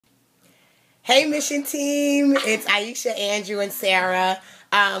Hey, Mission Team. It's Aisha, Andrew, and Sarah.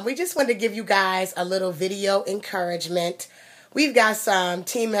 We just wanted to give you guys a little video encouragement. We've got some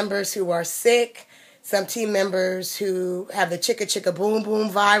team members who are sick, some team members who have the chicka chicka boom boom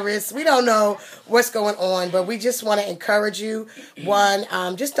virus. We don't know what's going on, but we just want to encourage you. One,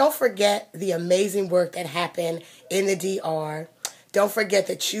 just don't forget the amazing work that happened in the DR. Don't forget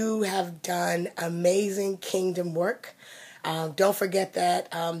that you have done amazing kingdom work. Don't forget that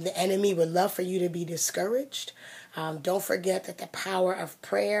the enemy would love for you to be discouraged. Don't forget that the power of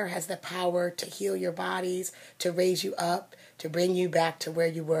prayer has the power to heal your bodies, to raise you up, to bring you back to where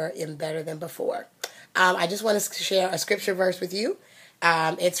you were in better than before. I just want to share a scripture verse with you.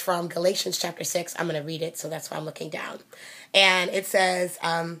 It's from Galatians chapter 6. I'm going to read it, so that's why I'm looking down. And it says,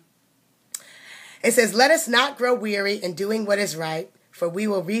 let us not grow weary in doing what is right, for we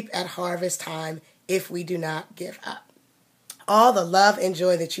will reap at harvest time if we do not give up. All the love and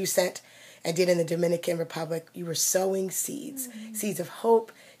joy that you sent and did in the Dominican Republic, you were sowing seeds, seeds of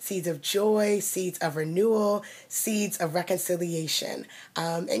hope, seeds of joy, seeds of renewal, seeds of reconciliation.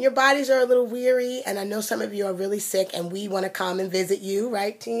 And your bodies are a little weary, and I know some of you are really sick, and we want to come and visit you,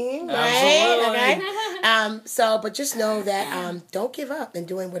 right, team? Absolutely. Right? Okay. But just know that don't give up in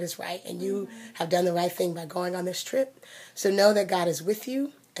doing what is right, and you have done the right thing by going on this trip. So know that God is with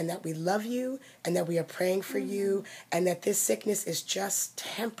you, and that we love you, and that we are praying for you, and that this sickness is just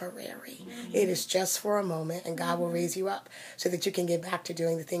temporary. It is just for a moment, and God will raise you up so that you can get back to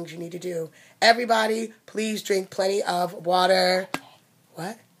doing the things you need to do. Everybody, please drink plenty of water.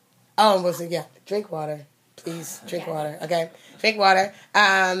 What? Oh, drink water. Please drink water, okay? Drink water.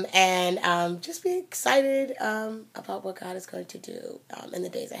 And just be excited about what God is going to do in the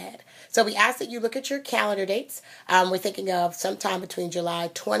days ahead. So we ask that you look at your calendar dates. We're thinking of sometime between July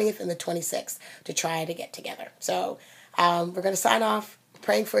 20th and the 26th to try to get together. So we're going to sign off,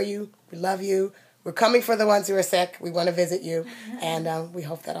 praying for you. We love you. We're coming for the ones who are sick. We want to visit you, and we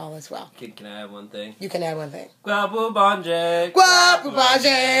hope that all is well. Can I add one thing? You can add one thing. Guapu banje,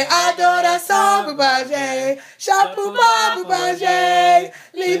 adoração bubanje, chapu babu banje,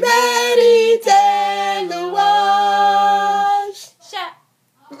 liberite louange. Shut.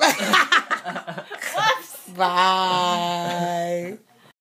 Bye.